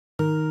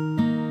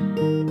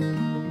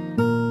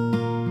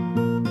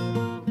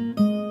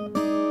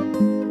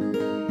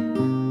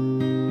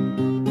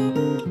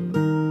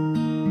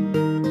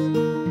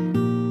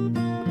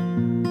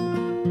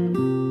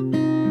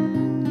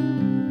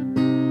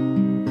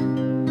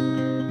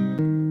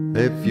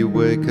If you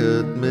wake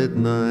at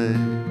midnight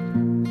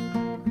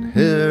and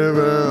hear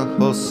a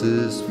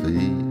horse's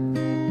feet,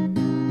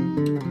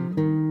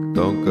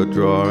 don't go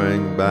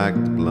drawing back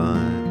the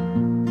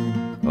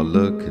blind or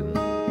looking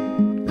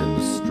in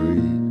the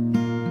street.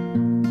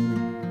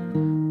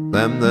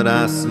 Them that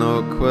ask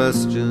no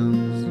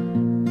questions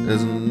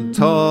isn't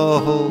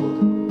told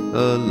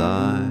a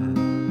lie.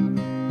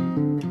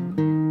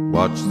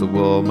 Watch the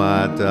wall,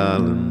 my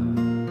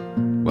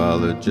darling, while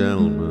the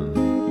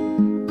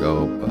gentlemen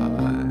go by.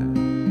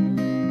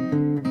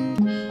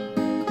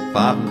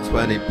 5 and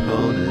 20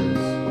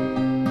 ponies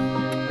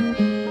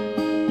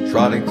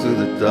trotting through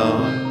the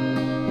dark,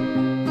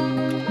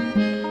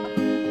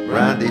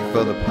 brandy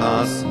for the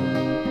parson,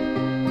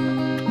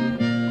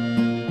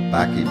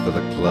 baccy for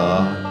the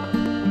clerk,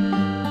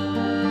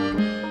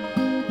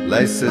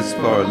 laces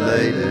for a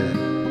lady,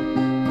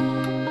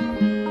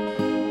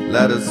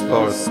 letters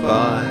for a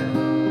spy.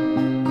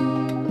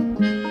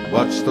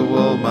 Watch the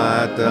wool,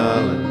 my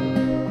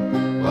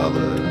darling, while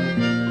the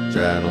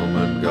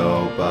gentlemen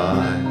go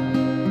by.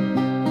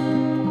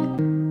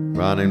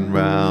 Running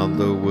round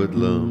the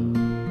woodland,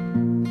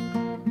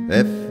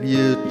 if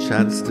you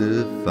chance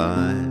to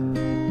find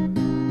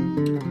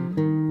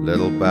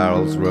little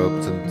barrels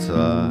roped and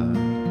tied,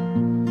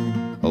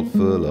 all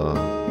full of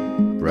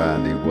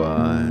brandy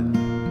wine.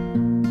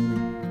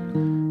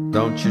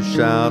 Don't you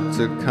shout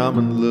to come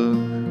and look,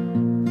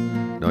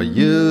 nor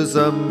use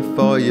them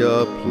for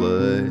your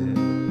play.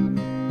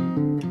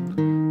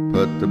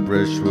 Put the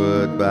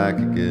brushwood back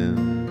again,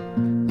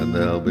 and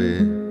they'll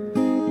be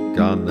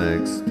gone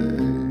next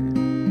day.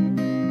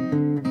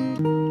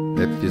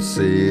 If you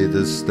see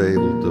the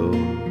stable door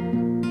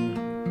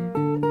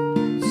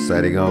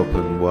setting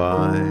open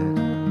wide,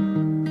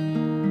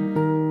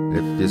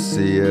 if you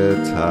see a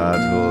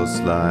tired horse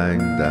lying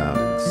down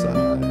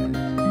inside,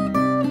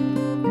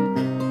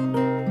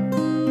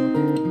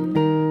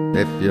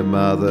 if your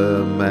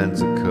mother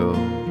mends a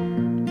coat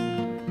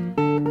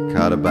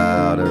cut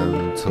about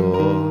and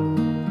torn,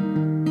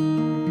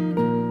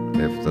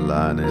 if the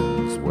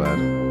lining's wet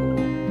or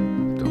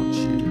warm, don't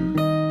you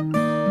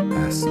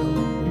ask no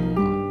more.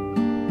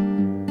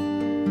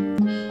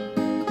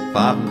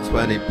 5 and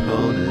 20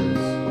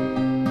 ponies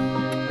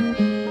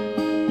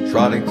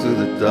trotting through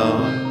the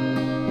dark,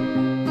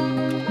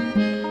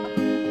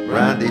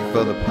 brandy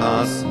for the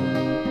parson,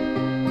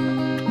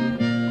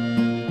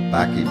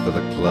 baccy for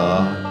the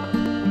clerk,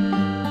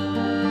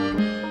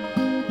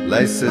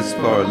 laces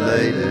for a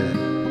lady,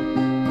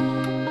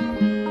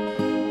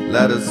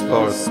 letters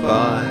for a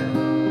spy.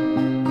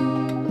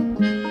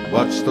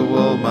 Watch the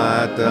wool,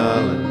 my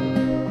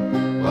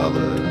darling, while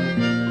the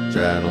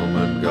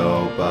gentlemen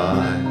go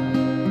by.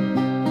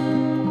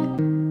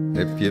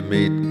 If you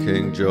meet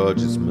King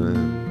George's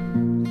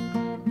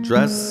men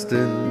dressed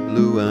in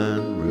blue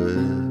and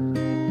red,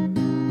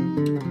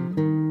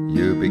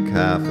 you be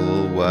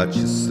careful what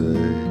you say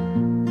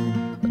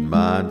and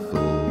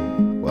mindful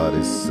what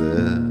is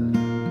said.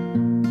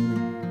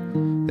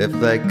 If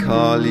they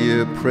call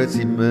you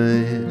pretty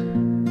maid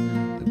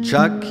and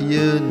chuck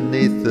you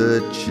neath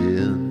the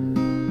chin,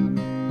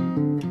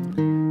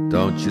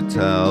 don't you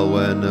tell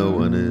where no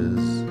one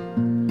is,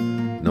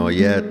 nor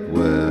yet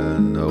where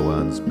no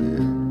one's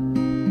been.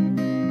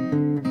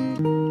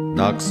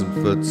 Knocks and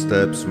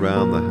footsteps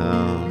round the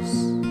house,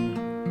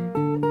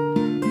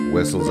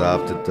 whistles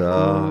after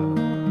dark.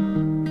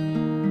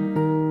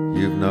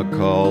 You've no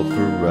call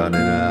for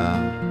running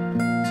out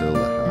till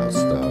the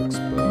house dogs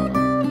bark.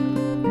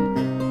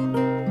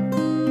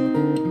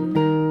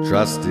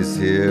 Trust is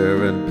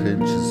here and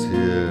pinch is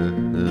here,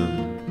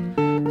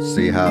 and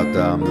see how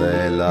dumb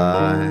they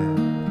lie.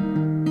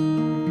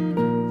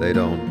 They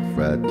don't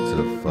fret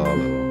to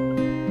follow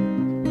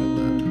when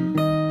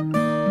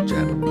the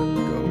gentlemen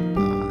go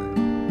by.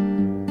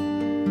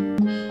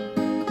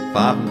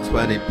 5 and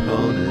 20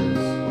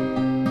 ponies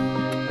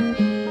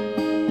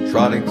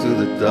trotting through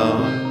the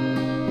dark,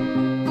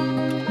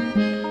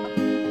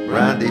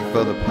 brandy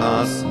for the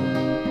parson,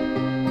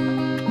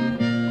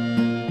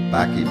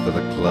 baccy for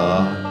the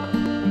clerk,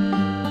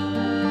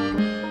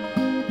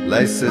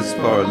 laces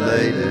for a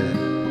lady,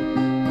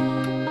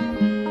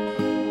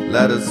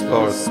 letters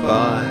for a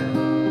spy.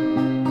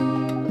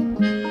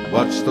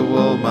 Watch the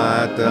wool,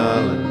 my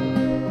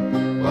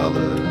darling, while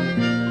the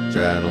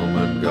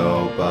gentlemen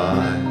go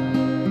by.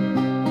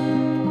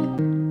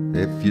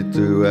 If you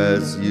do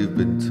as you've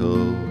been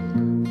told,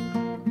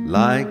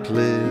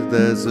 likely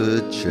there's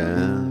a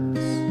chance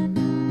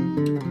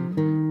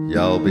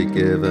you'll be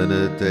given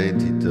a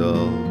dainty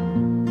doll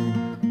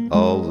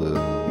all the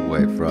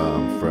way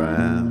from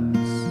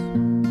France,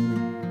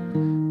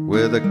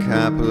 with a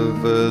cap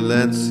of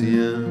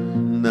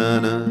Valencian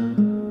and a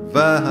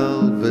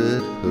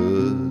velvet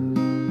hood,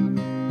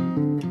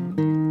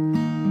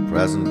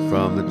 present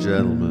from the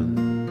gentleman,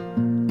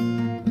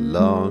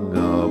 long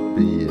of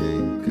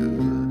being good.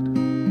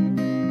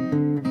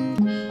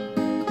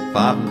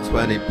 5 and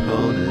 20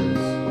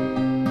 ponies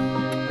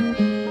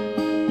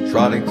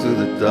trotting through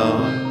the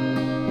dark,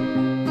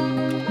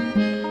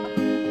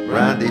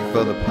 brandy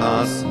for the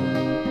parson,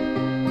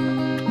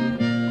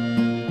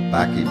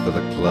 baccy for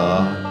the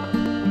clock,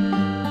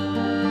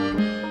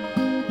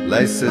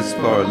 laces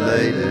for a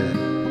lady,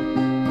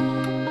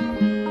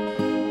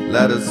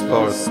 letters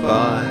for a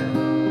spy.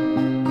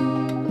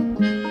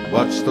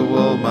 Watch the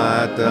wool,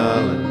 my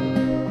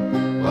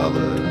darling, while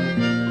the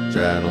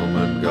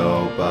gentlemen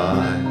go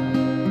by.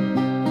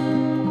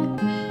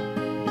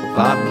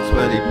 5 and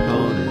 20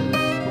 ponies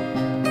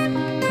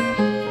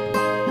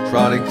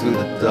trotting through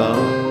the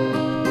dawn,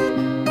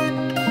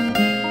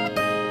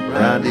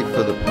 brandy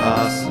for the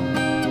parson,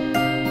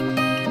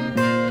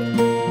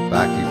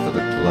 baccy for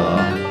the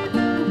clock,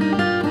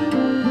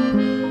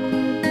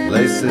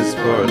 laces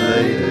for a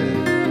lady,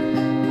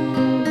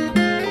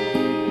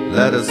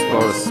 letters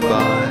for a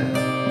spy.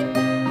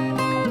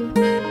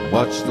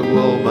 Watch the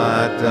wool,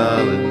 my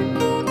darling,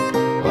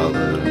 while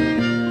the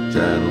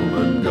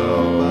gentlemen go